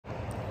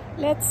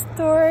Let's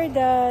tour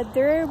the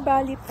Deer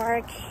Valley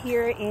Park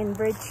here in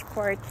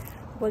Bridgeport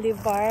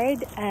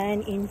Boulevard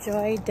and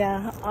enjoy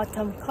the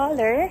autumn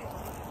color.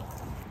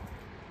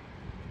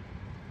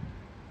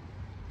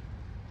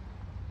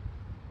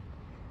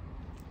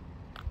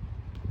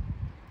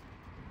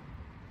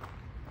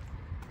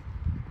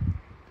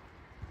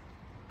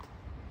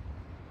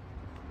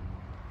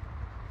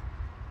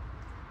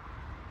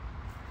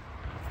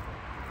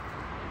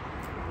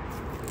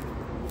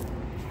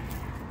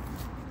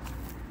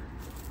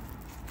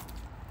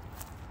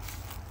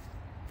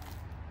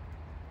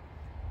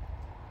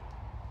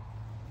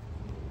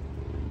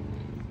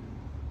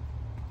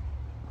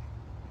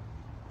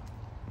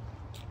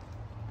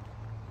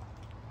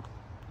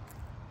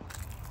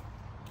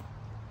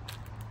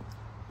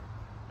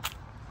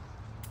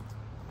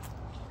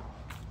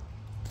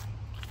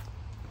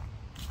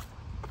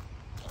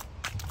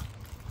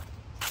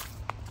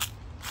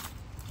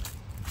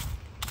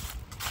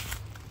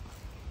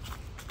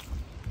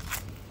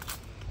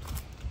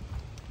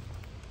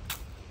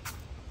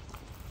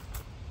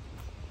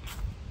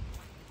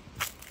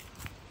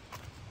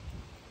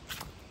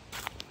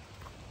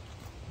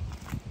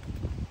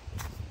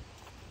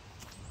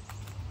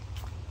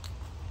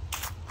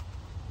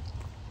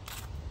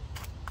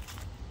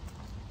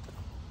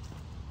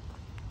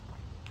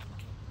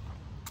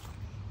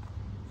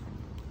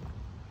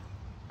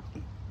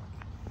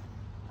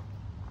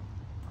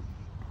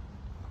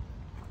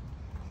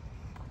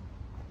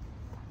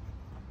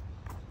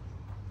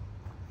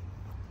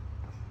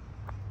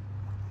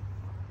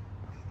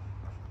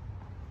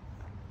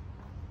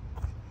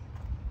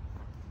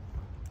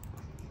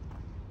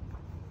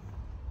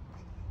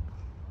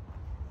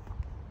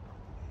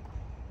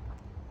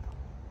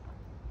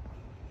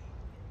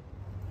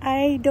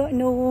 I don't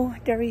know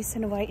the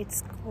reason why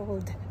it's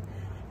called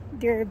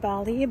Deer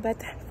Valley,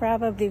 but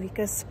probably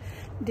because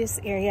this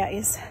area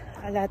is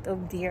a lot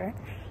of deer,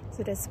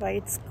 so that's why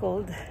it's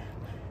called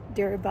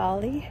Deer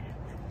Valley.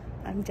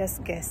 I'm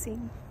just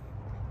guessing.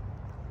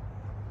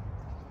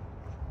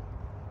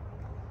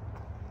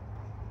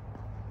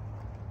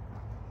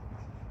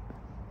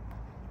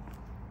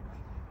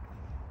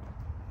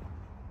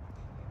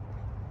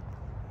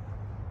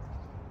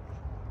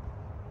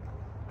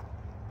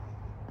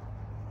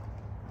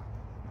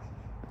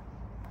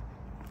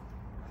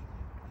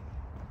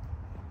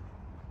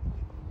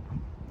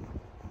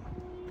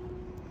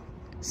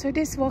 So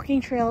this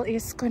walking trail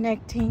is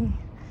connecting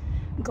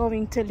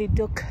going to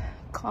Leduc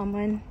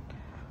Common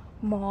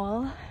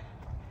Mall,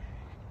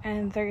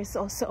 and there is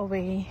also a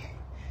way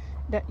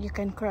that you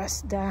can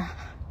cross the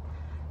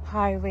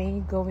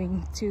highway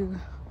going to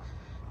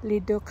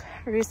Leduc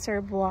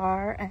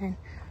Reservoir and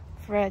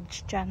Fred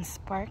Johns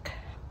Park.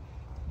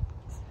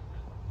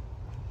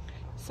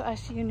 So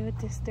as you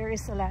notice, there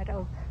is a lot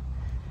of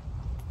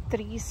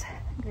trees,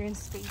 green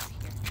space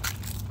here.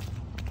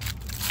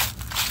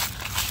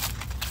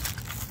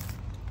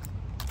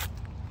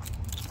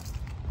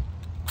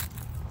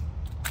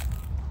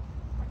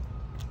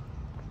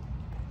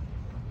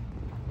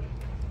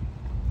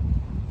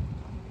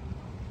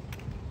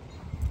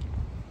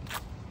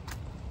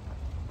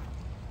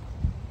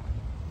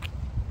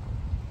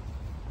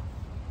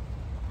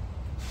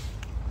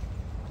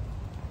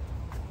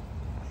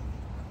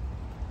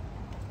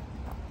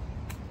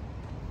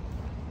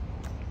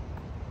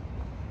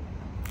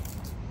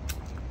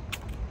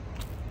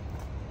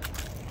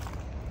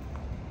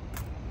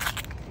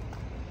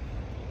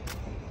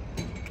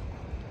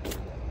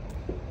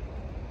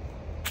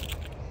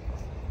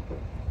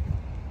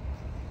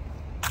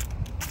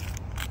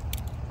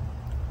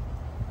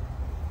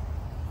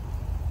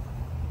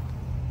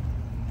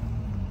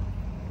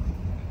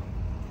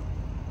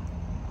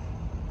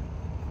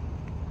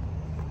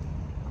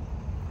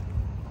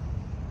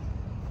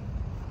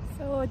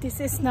 So this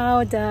is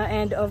now the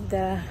end of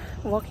the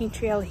walking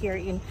trail here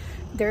in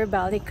Deer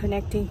Valley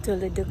connecting to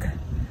Leduc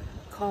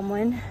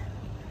Common,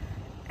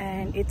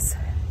 and it's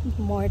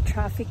more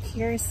traffic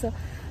here, so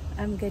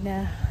I'm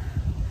gonna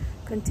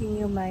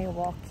continue my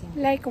walking.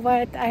 Like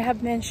what I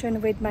have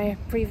mentioned with my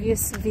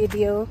previous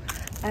video,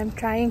 I'm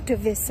trying to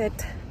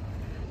visit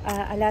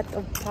a lot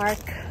of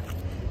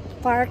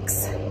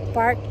parks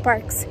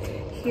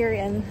here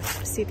in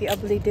city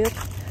of Leduc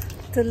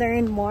to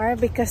learn more,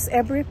 because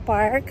every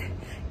park,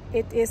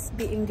 it is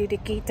being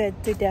dedicated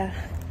to the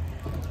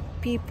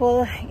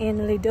people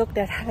in Leduc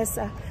that has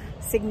a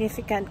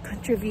significant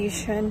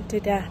contribution to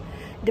the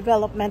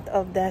development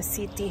of the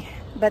city.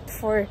 But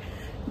for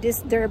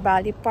this Deer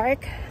Valley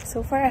Park,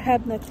 so far I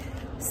have not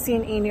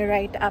seen any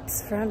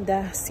write-ups from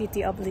the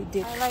city of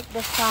Leduc. I like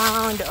the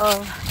sound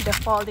of the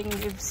falling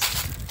leaves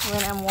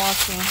when I'm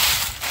walking.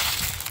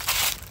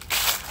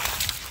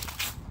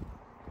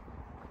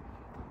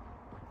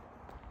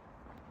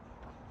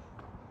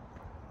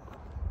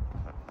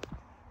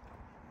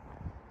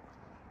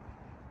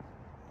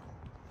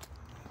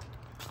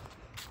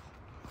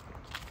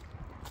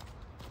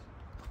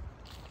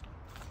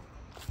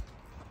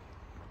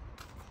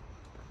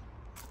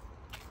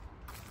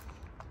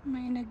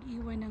 May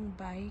nag-iwan ng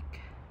bike.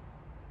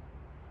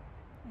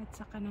 At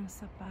saka ng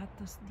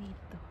sapatos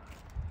dito.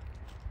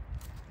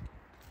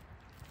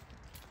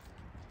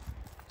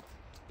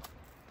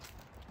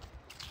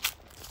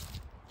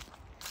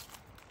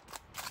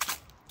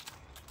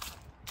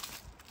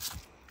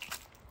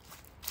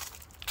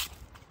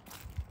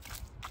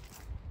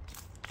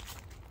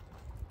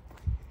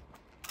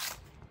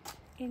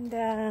 In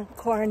the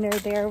corner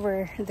there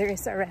where there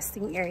is a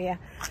resting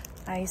area,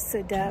 I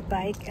saw the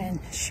bike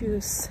and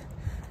shoes.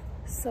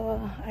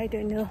 So I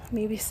don't know,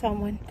 maybe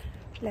someone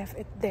left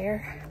it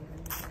there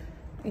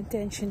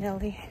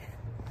intentionally,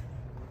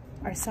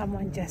 or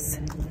someone just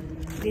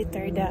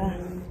littered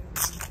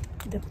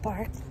the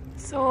park.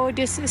 So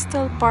this is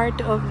still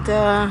part of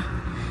the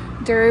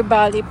Deer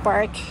Valley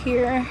Park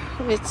here,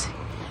 which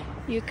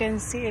you can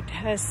see it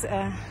has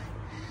a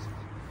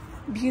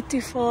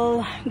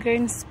beautiful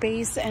green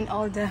space and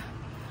all the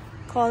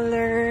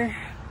color,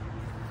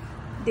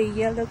 the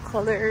yellow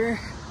color.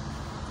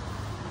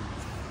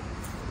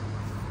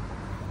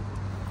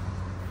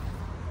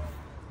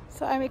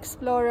 So I'm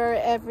exploring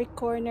every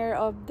corner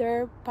of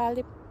Deer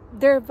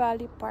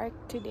Valley Park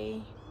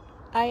today.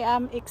 I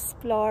am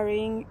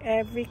exploring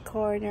every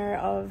corner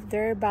of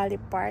Deer Valley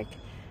Park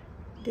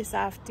this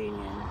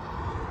afternoon.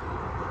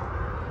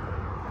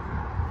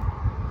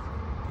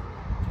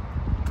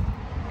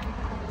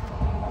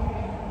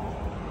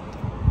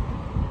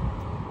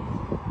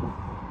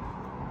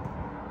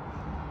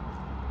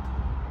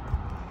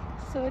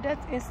 So that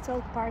is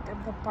still part of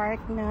the park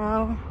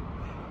now.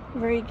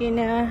 We're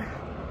gonna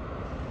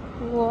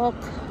walk,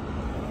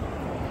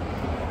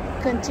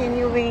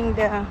 continuing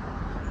the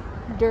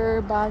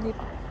Deer Valley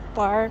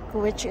Park,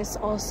 which is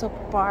also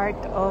part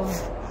of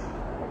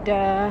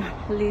the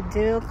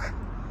Leduc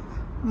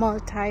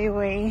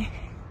Multiway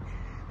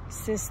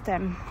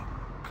System.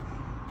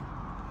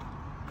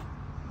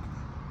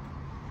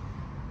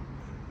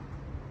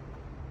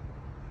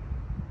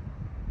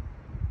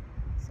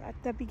 So at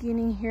the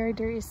beginning here,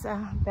 there is a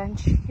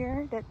bench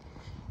here that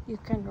you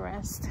can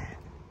rest.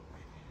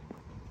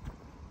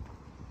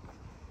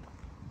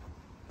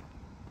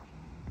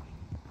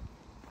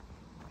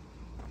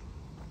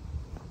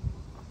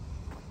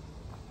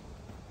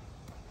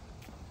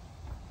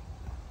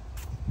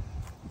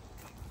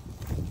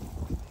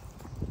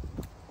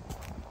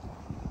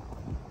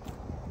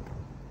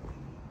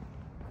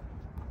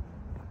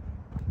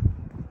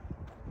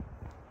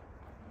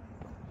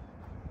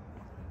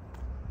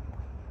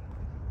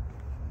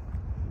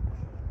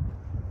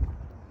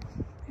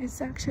 It's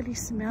actually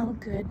smell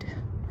good,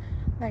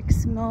 like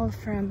smell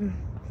from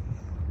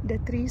the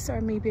trees,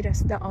 or maybe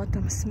that's the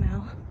autumn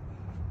smell.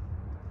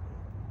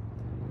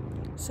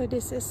 So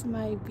this is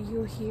my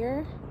view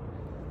here.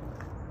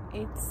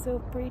 It's so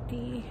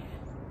pretty.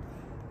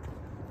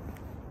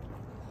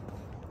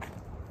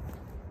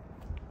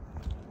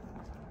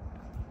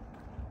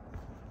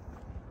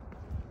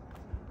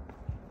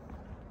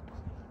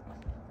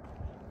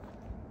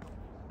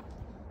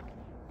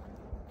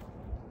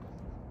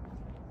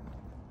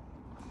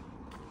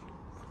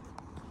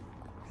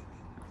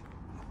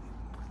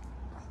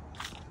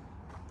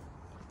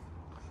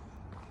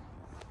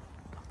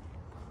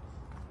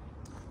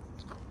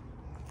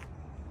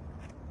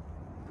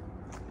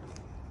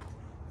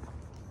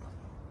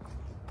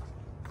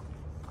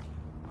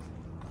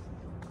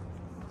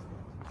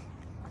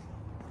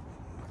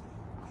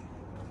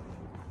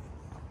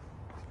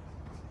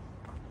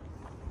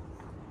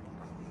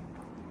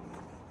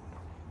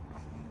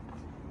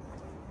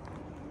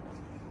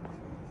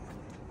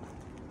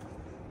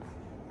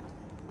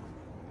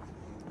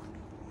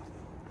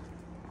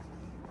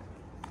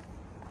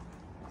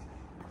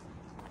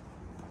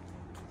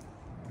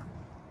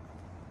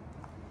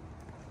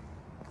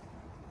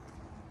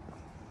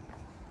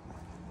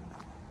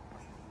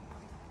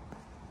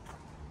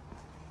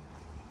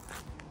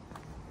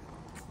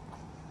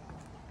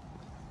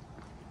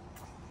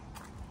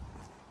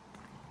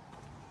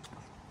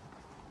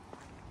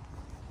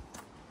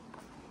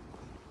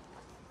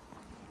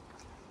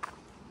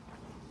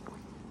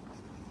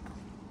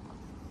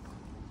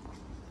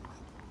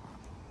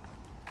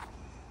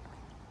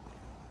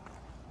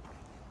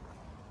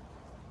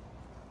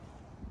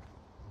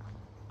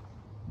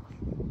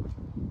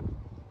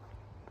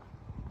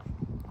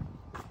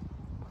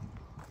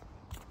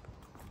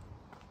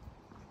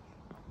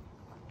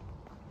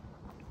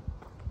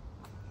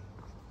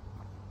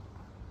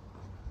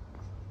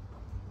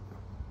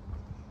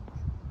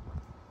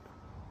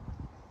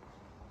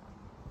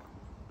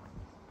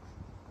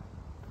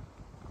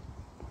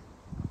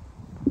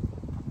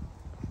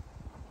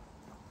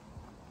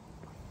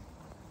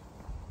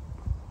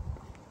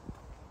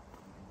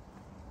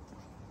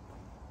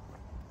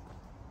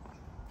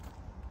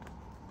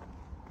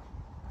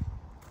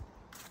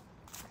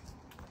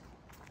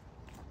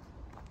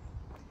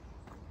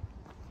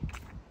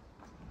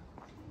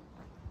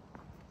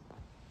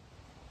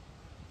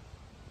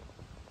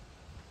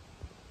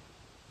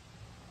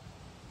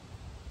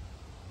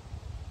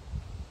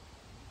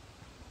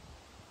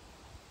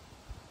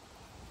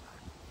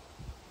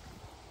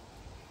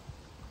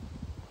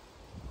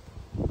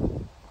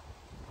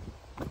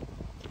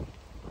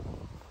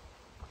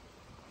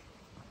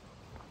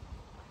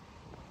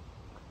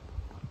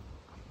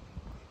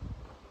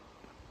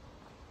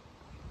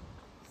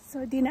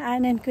 So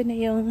dinaanan ko na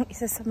yung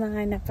isa sa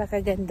mga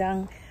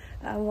napakagandang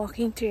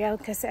walking trail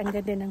kasi ang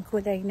ganda ng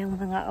kulay ng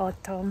mga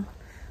autumn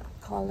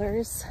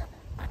colors.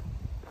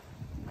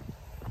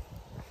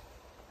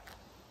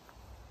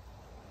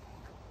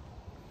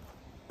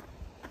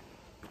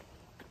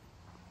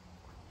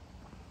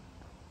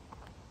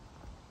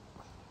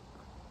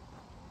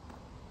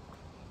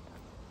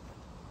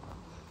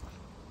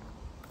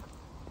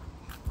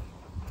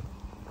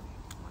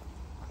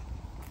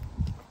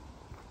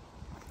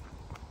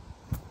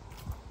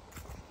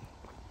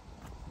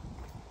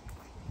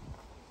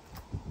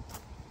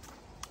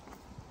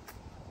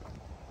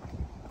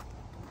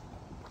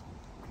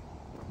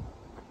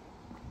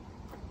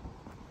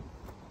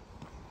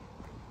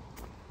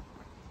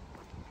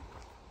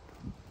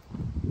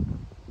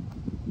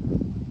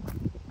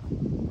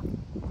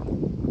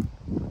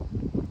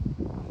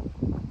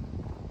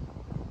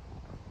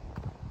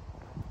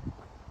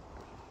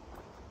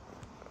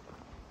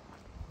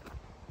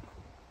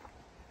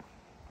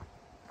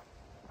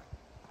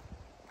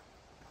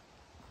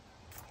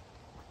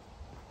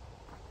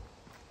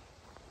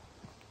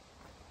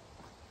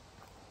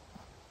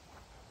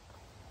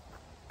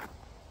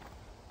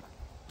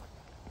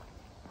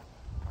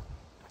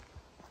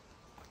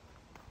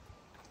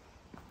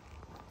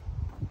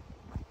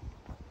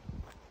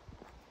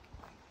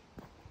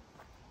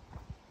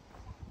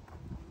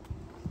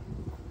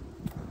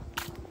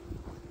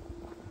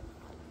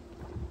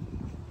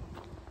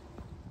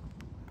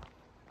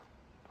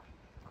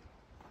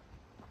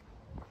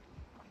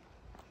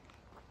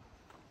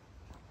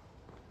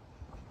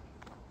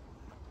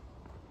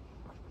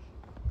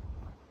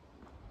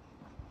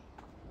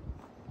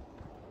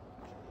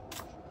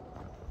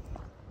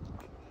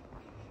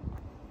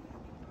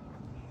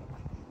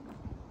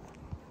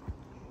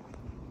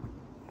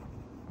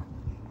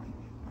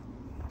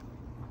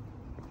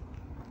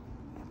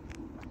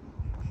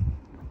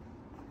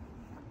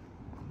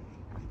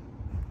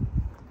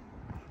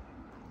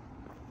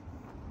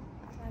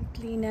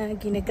 Na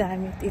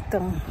ginagamit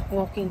itong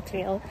walking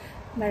trail,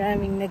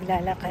 maraming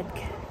naglalakad,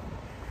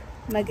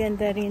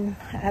 maganda rin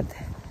at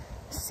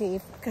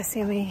safe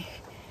kasi may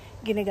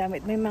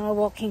ginagamit, may mga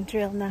walking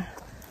trail na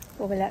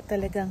wala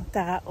talagang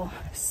tao.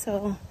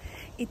 So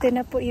ito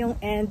na po yung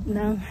end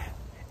ng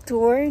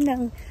tour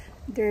ng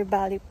Deer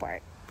Valley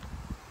Park.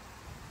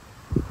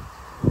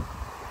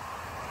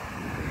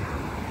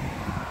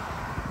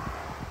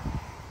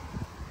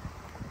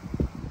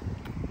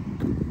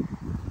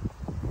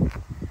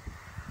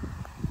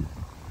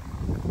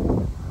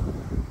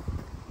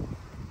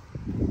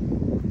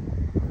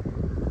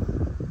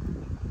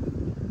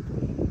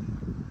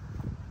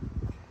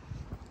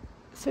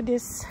 So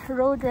this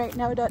road right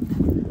now that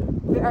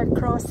we are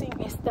crossing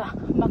is the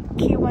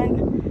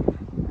McEwen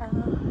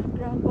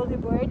Grand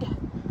Boulevard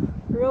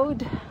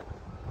Road.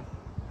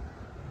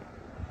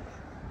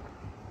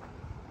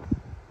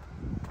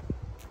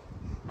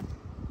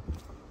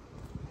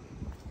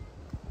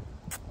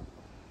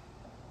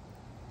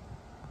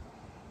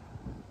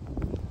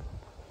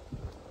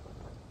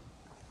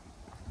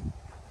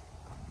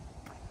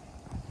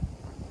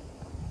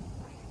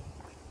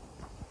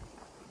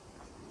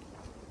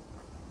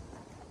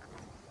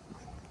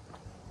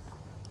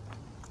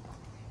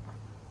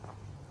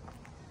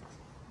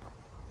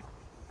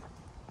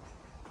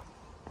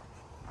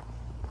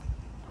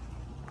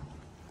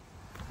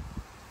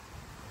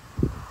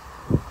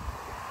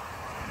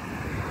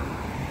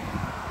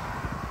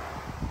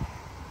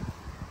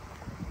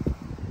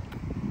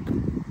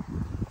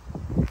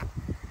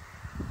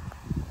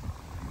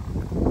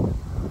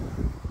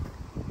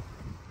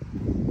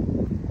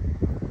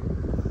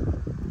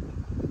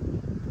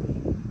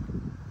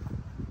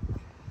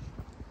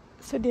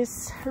 So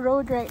this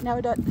road right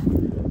now that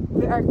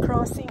we are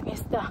crossing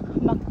is the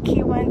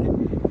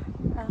McEwen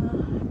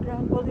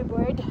Grand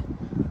Boulevard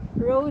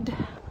Road.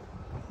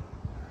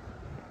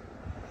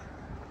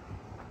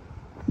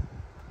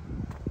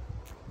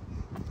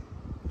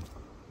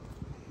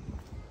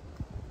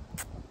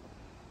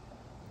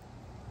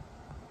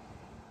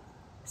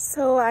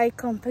 So I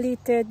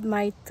completed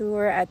my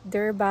tour at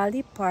Deer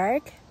Valley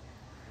Park.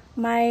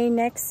 My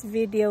next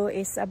video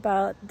is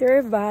about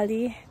Deer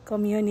Valley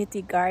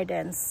Community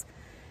Gardens.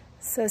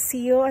 So see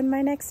you on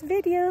my next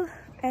video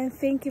and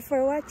thank you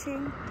for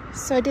watching.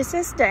 So this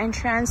is the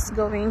entrance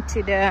going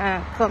to the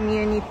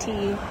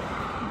community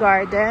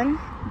garden.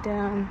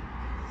 The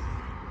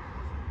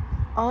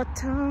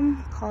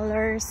autumn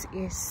colors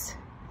is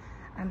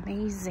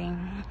amazing.